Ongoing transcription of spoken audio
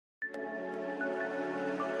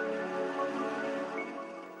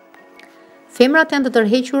Femrat janë të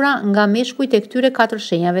tërhequra nga meshkujt e këtyre 4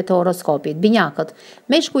 shenjave të horoskopit. Binjakët.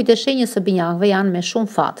 Meshkujt e shenjës së binjakëve janë me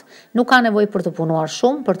shumë fat. Nuk ka nevojë për të punuar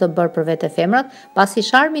shumë për të bërë për vete femrat, pasi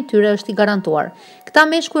sharmi i tyre është i garantuar. Këta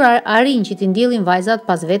meshkuj arrin që t'i ndjellin vajzat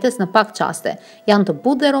pas vetes në pak çaste. Janë të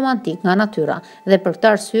butë dhe romantik nga natyra dhe për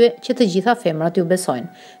këtë arsye që të gjitha femrat ju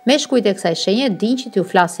besojnë. Meshkujt e kësaj shenje dinë që t'ju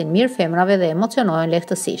flasin mirë femrave dhe emocionohen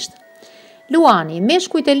lehtësisht. Luani,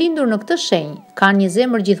 meshkujt e lindur në këtë shenjë kanë një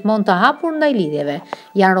zemër gjithmonë të hapur ndaj lidhjeve.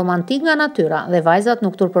 Janë romantik nga natyra dhe vajzat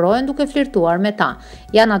nuk turpërohen duke flirtuar me ta.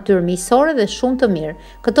 Janë natyrë miqësore dhe shumë të mirë.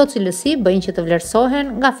 Këto cilësi bëjnë që të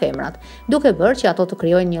vlerësohen nga femrat, duke bërë që ato të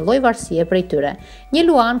krijojnë një lloj varësie prej tyre. Një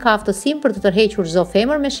luan ka aftësinë për të tërhequr çdo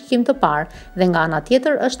femër me shikim të parë dhe nga ana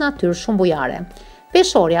tjetër është natyrë shumë bujare.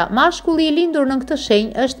 Peshorja, mashkulli i lindur në këtë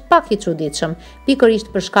shenjë është pak i çuditshëm.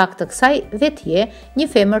 Pikërisht për shkak të kësaj vetije, një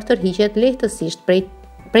femër tërhiqet lehtësisht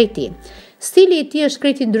prej tij. Stili i tij është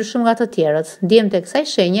krejt i ndryshëm nga të tjerët. Djemtë e kësaj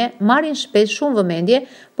shenje marrin shpesh shumë vëmendje,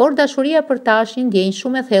 por dashuria për ta është një ndjenjë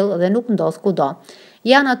shumë e thellë dhe nuk ndodh kudo.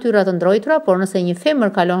 Janë natyra të ndrojtura, por nëse një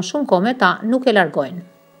femër kalon shumë kohë me ta, nuk e largojnë.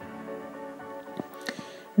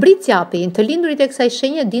 Britqapi, të lindurit e kësaj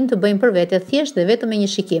shenje dinë të bëjnë për vete thjesht dhe vetëm me një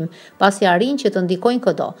shikim, pasi arrin që të ndikojnë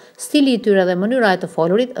këdo. Stili i tyre dhe mënyra e të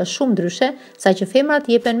folurit është shumë ndryshe, saqë femrat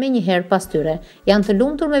jepen me një herë pas tyre. Janë të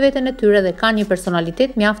lumtur me veten e tyre dhe kanë një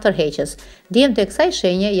personalitet mjaft tërheqës. Djemtë e kësaj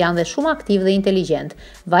shenje janë dhe shumë aktiv dhe inteligjent.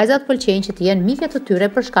 Vajzat pëlqejnë që të jenë miket të tyre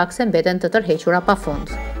për shkak se mbeten të tërhequra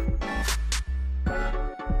pafund.